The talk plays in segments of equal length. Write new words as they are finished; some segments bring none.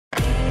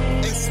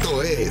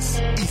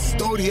es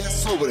Historias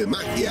sobre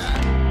Magia.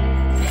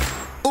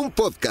 Un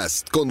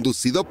podcast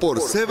conducido por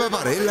Seba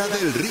Varela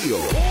del Río.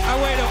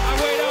 ¡Agüero!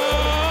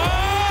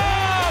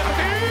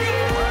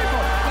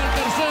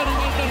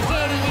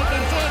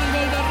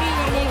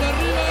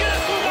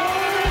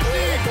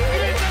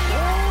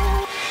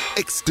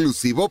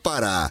 Exclusivo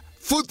para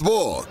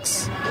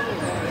Footbox.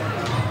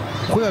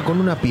 Juega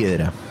con una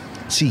piedra.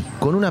 Sí,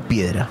 con una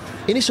piedra.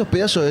 En esos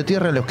pedazos de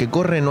tierra en los que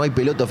corren no hay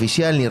pelota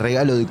oficial, ni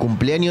regalo de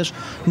cumpleaños,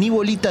 ni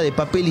bolita de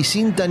papel y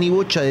cinta, ni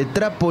bocha de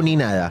trapo, ni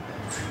nada.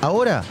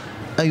 Ahora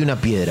hay una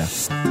piedra.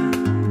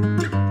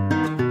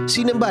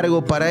 Sin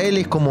embargo, para él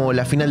es como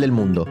la final del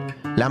mundo.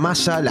 La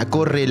masa, la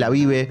corre, la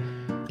vive,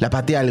 la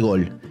patea al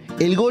gol.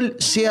 El gol,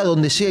 sea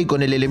donde sea y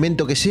con el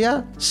elemento que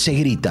sea, se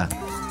grita.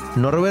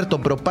 Norberto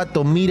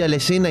Propato mira la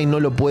escena y no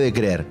lo puede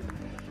creer.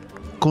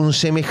 Con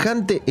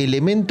semejante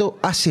elemento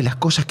hace las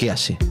cosas que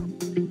hace.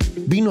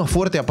 Vino a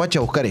Fuerte Apache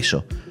a buscar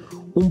eso.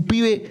 Un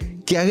pibe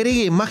que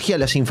agregue magia a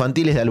las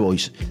infantiles de All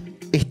Boys.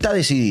 Está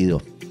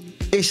decidido.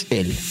 Es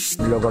él.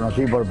 Lo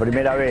conocí por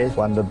primera vez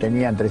cuando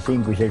tenía entre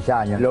 5 y 6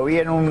 años. Lo vi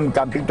en un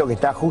campito que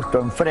está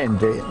justo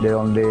enfrente de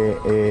donde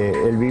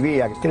él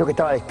vivía. Creo que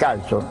estaba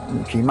descalzo,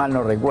 si mal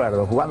no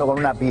recuerdo, jugando con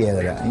una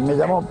piedra. Y me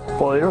llamó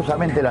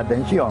poderosamente la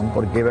atención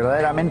porque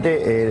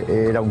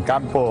verdaderamente era un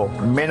campo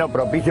menos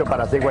propicio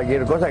para hacer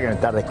cualquier cosa que no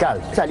estar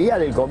descalzo. Salía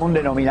del común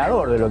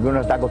denominador de lo que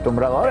uno está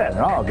acostumbrado a ver,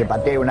 ¿no? Que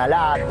patee una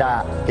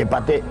lata, que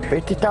patee... Pero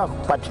este estaba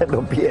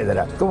pateando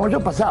piedra. Como yo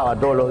pasaba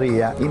todos los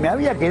días y me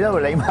había quedado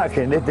la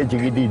imagen de este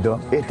chiquitito,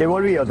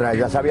 volví otra vez,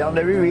 ya sabía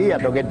dónde vivía,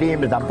 toqué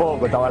timbre,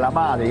 tampoco, estaba la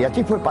madre, y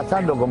así fue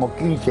pasando como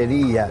 15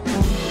 días.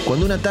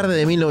 Cuando una tarde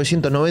de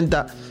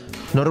 1990,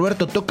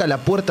 Norberto toca la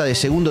puerta de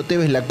Segundo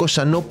Tévez, la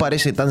cosa no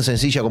parece tan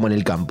sencilla como en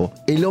el campo.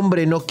 El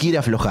hombre no quiere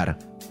aflojar,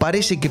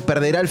 parece que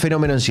perderá el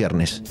fenómeno en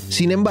ciernes.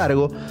 Sin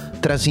embargo,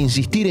 tras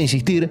insistir e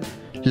insistir,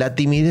 la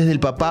timidez del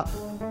papá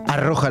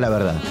arroja la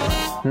verdad.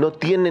 No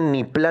tienen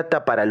ni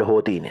plata para los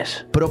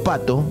botines.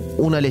 Propato,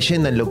 una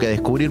leyenda en lo que a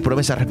descubrir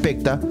promesas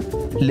respecta,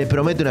 le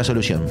promete una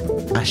solución.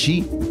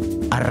 Allí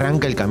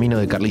arranca el camino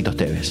de Carlitos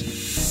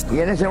Tévez. Y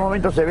en ese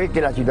momento se ve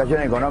que la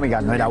situación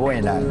económica no era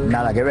buena,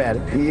 nada que ver.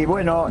 Y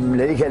bueno,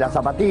 le dije la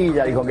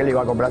zapatilla, dijo que le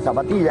iba a comprar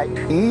zapatillas.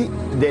 Y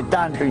de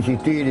tanto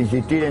insistir,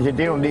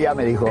 un día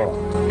me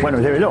dijo, bueno,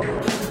 llévelo.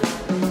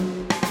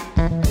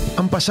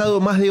 Han pasado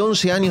más de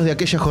 11 años de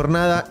aquella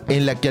jornada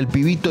en la que al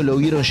pibito lo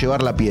vieron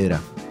llevar la piedra.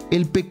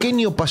 El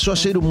pequeño pasó a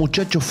ser un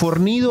muchacho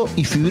fornido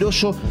y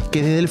fibroso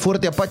que desde el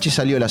Fuerte Apache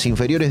salió a las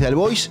inferiores de All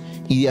Boys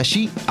y de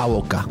allí a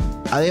Boca.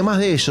 Además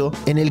de eso,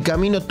 en el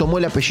camino tomó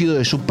el apellido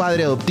de su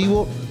padre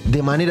adoptivo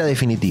de manera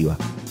definitiva.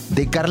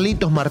 De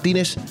Carlitos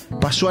Martínez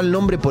pasó al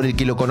nombre por el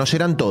que lo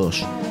conocerán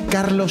todos: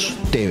 Carlos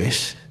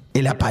Tévez,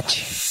 el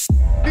Apache.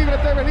 Libre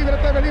Tévez.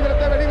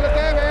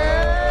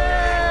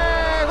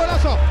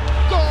 ¡Golazo!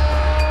 ¡Gol!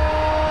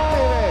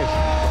 Tévez.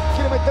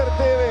 Quiere meter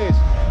Tévez.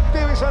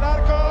 Tévez al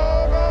arco.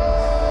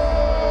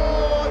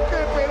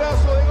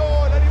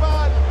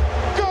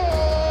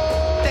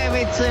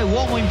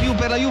 Uomo in più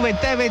per la Juve,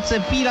 Tévez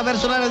fila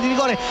verso l'area di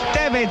rigore,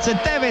 Tévez,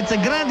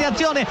 grande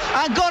azione,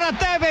 ancora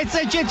Tévez,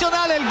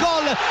 eccezionale il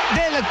gol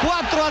del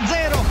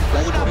 4-0.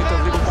 Una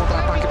liga um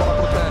contra-ataque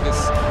para o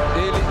Tévez.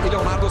 Ele e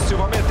Leonardo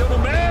Silva meteu no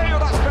meio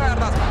das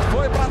pernas,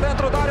 foi para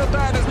dentro da área o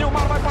Tévez,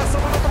 Nilmar vai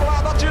passando do outro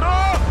lado, atirou,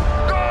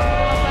 gol!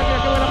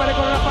 Que buena pared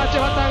con el Apache,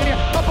 Bataglia,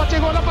 Apache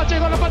gol,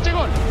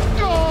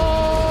 gol!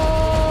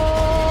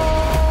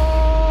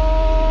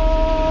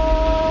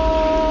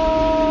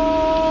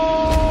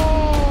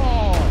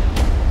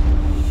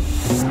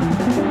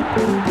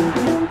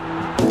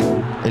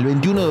 El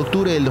 21 de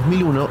octubre del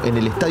 2001, en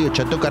el estadio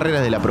Chateau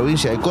Carreras de la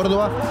provincia de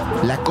Córdoba,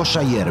 la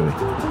cosa hierve.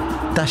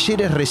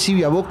 Talleres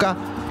recibe a Boca,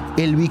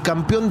 el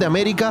bicampeón de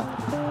América,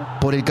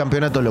 por el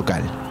campeonato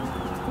local.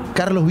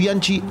 Carlos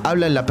Bianchi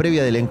habla en la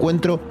previa del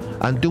encuentro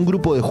ante un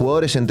grupo de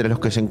jugadores entre los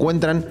que se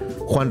encuentran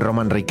Juan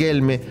Román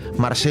Riquelme,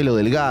 Marcelo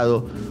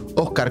Delgado,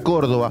 Óscar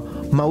Córdoba,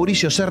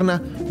 Mauricio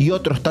Serna y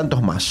otros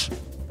tantos más.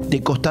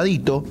 De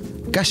costadito,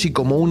 casi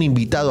como un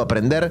invitado a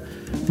aprender,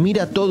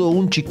 mira todo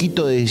un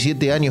chiquito de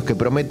 17 años que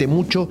promete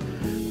mucho,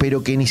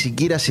 pero que ni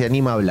siquiera se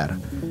anima a hablar.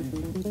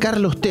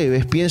 Carlos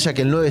Tévez piensa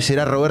que el 9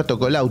 será Roberto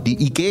Colautti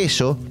y que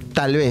eso,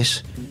 tal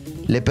vez,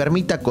 le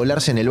permita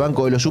colarse en el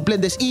banco de los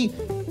suplentes y,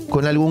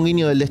 con algún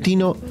guiño del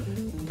destino,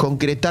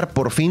 concretar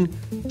por fin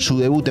su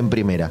debut en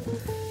primera.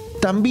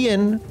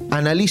 También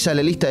analiza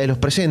la lista de los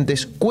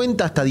presentes,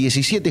 cuenta hasta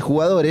 17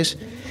 jugadores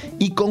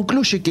y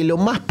concluye que lo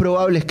más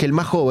probable es que el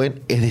más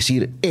joven, es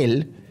decir,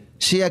 él,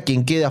 sea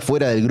quien queda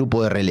fuera del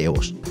grupo de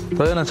relevos.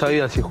 Todavía no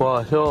sabía si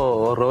jugaba yo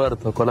o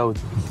Roberto Colautti,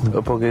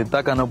 porque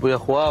Taca no podía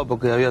jugar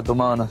porque había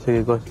tomado no sé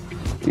qué cosa.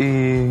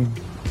 Y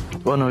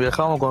bueno,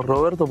 viajamos con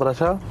Roberto para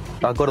allá,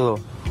 a Córdoba,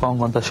 jugamos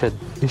con Talleres.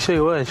 Y yo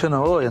digo, bueno, yo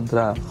no voy a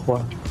entrar a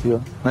jugar. Digo,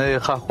 me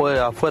dejaba jugar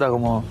afuera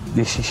como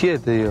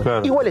 17, digo.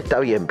 Claro. Igual está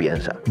bien,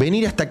 piensa.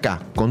 Venir hasta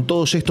acá con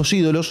todos estos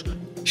ídolos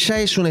ya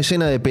es una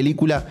escena de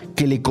película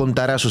que le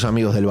contará a sus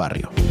amigos del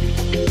barrio.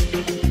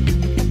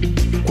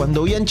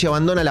 Cuando Bianchi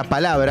abandona la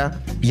palabra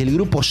y el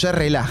grupo se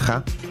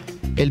relaja,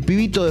 el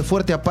pibito de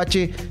Fuerte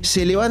Apache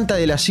se levanta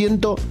del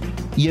asiento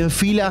y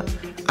enfila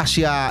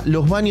hacia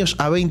los baños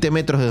a 20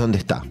 metros de donde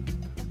está.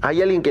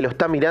 Hay alguien que lo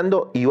está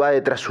mirando y va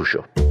detrás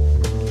suyo.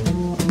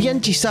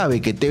 Bianchi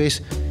sabe que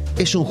Tévez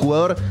es un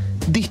jugador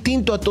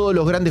distinto a todos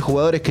los grandes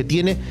jugadores que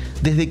tiene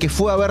desde que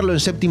fue a verlo en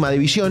séptima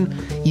división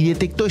y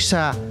detectó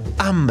esa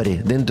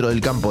hambre dentro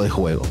del campo de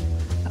juego.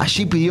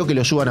 Allí pidió que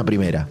lo suban a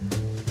primera.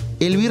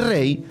 El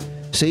virrey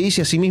se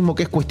dice a sí mismo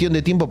que es cuestión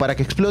de tiempo para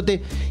que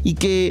explote y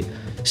que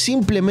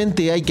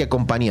simplemente hay que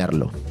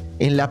acompañarlo.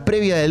 En la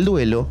previa del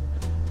duelo,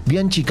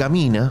 Bianchi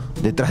camina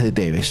detrás de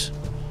Tévez.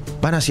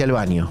 Van hacia el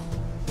baño.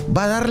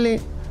 Va a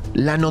darle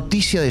la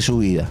noticia de su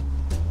vida.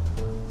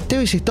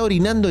 Tévez está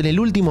orinando en el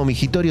último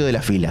migitorio de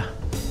la fila.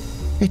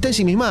 Está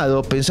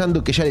ensimismado,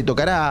 pensando que ya le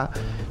tocará,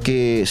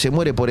 que se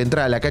muere por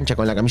entrar a la cancha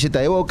con la camiseta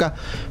de Boca,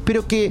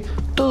 pero que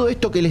todo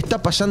esto que le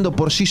está pasando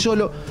por sí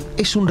solo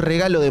es un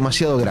regalo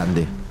demasiado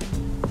grande.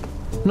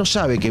 No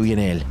sabe que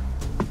viene él.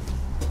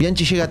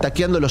 Bianchi llega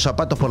taqueando los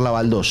zapatos por la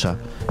baldosa,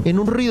 en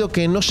un ruido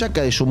que no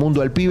saca de su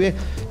mundo al pibe,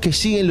 que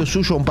sigue en lo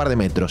suyo a un par de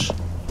metros.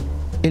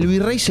 El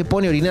virrey se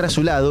pone a orinar a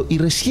su lado y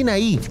recién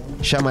ahí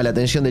llama la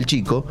atención del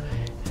chico,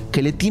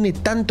 que le tiene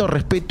tanto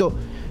respeto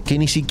que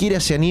ni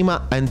siquiera se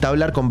anima a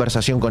entablar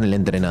conversación con el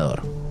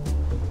entrenador.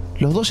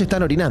 Los dos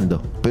están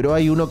orinando, pero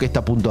hay uno que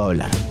está a punto de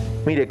hablar.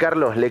 Mire,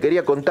 Carlos, le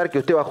quería contar que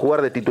usted va a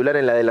jugar de titular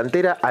en la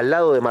delantera al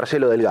lado de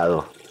Marcelo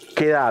Delgado.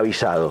 Queda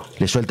avisado.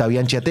 Le suelta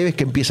Bianchi a Tévez,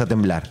 que empieza a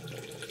temblar.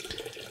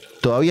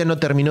 Todavía no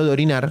terminó de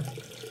orinar,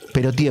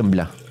 pero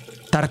tiembla,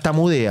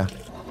 tartamudea.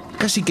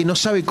 Casi que no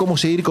sabe cómo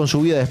seguir con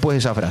su vida después de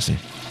esa frase.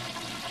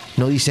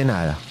 No dice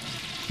nada,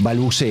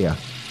 balbucea.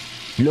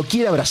 Lo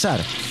quiere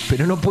abrazar,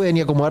 pero no puede ni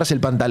acomodarse el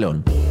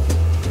pantalón.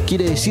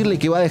 Quiere decirle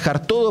que va a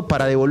dejar todo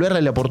para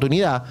devolverle la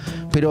oportunidad,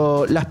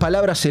 pero las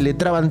palabras se le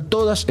traban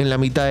todas en la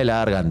mitad de la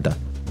garganta.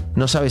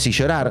 No sabe si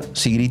llorar,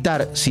 si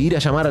gritar, si ir a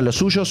llamar a los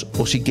suyos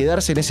o si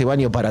quedarse en ese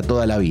baño para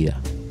toda la vida.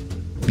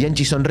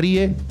 Bianchi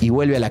sonríe y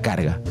vuelve a la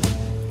carga.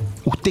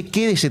 Usted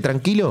quédese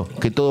tranquilo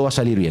que todo va a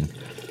salir bien.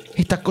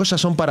 Estas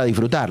cosas son para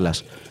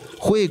disfrutarlas.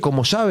 Juegue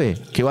como sabe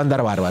que va a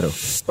andar bárbaro.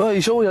 Y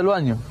yo voy al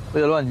baño.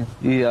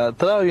 Y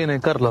atrás viene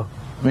Carlos,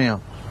 mío.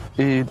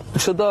 Y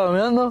yo estaba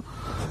mirando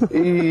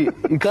y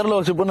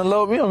Carlos se pone al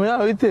lado mío, mirá,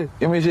 ¿viste?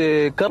 Y me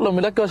dice, Carlos,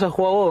 mirá que vas a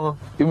jugar vos.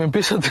 Y me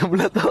empieza a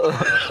temblar todo.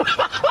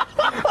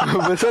 Me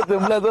empezó a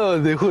temblar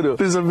todo, te juro.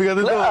 Te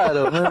salpicaste todo.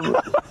 Claro.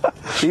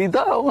 Y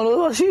estábamos los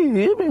dos así,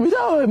 y él me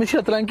miraba y me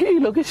decía,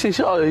 tranquilo, qué sé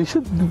yo. Y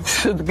yo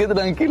qué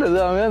tranquilo,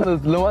 estaba mirando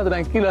lo más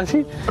tranquilo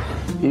así.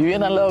 Y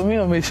viene al lado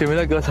mío y me dice,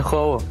 mirá que vas a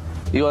jugar vos.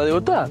 Iba a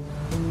debutar.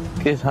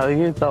 ¿Qué sabes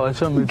qué estaba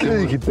yo? Me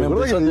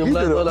empezó a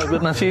temblar toda la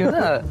pierna así,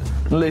 nada.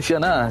 No le decía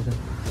nada.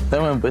 Ya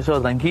me empezó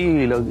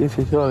tranquilo, qué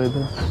sé yo.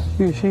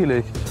 Sí, le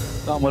dije.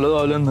 Estábamos los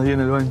dos hablando ahí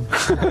en el baño.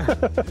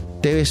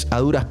 Tévez a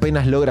duras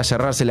penas logra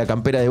cerrarse la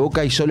campera de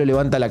Boca y solo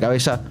levanta la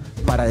cabeza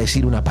para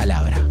decir una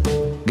palabra.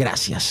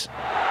 Gracias.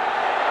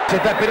 Se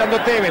está esperando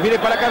Tévez, viene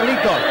para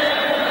Carlitos.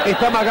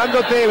 Está amagando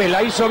Tévez,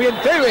 la hizo bien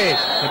Tévez.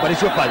 Me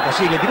pareció falta,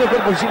 sí, le tiró el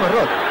cuerpo encima a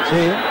Rod.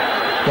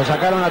 Sí, lo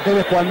sacaron a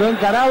Tévez cuando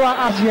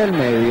encaraba hacia el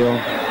medio.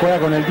 Juega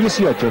con el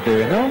 18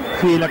 Tévez, ¿no?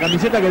 Sí, la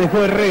camiseta que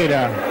dejó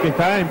Herrera, que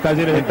está en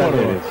Talleres de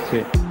Córdoba.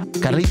 Sí.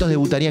 Carlitos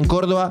debutaría en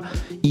Córdoba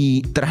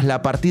y tras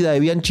la partida de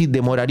Bianchi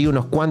demoraría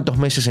unos cuantos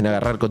meses en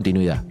agarrar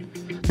continuidad.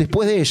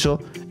 Después de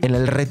eso, en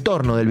el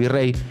retorno del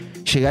virrey,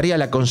 llegaría a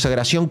la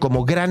consagración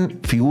como gran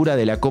figura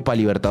de la Copa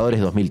Libertadores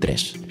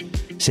 2003.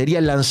 Sería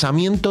el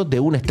lanzamiento de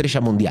una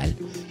estrella mundial.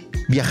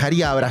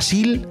 Viajaría a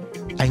Brasil,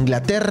 a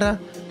Inglaterra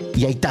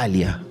y a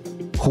Italia.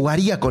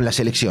 Jugaría con la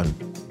selección.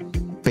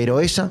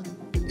 Pero esa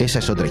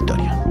es otra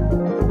historia.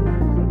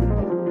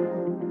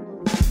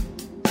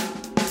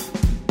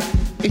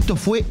 Esto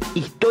fue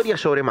Historia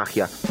sobre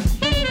Magia,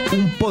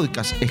 un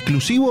podcast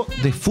exclusivo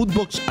de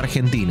Footbox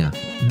Argentina.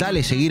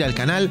 Dale seguir al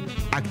canal,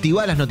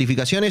 activa las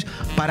notificaciones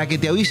para que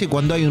te avise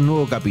cuando hay un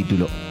nuevo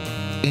capítulo.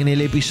 En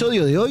el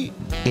episodio de hoy,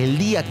 el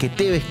día que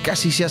Tévez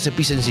casi se hace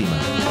pis encima.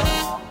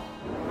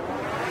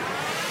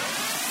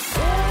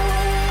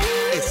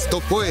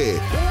 Esto fue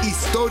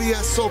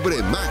Historia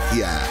sobre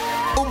Magia,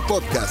 un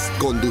podcast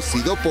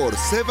conducido por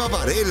Seba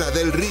Varela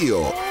del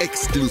Río,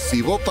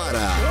 exclusivo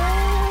para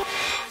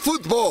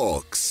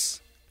Footbox.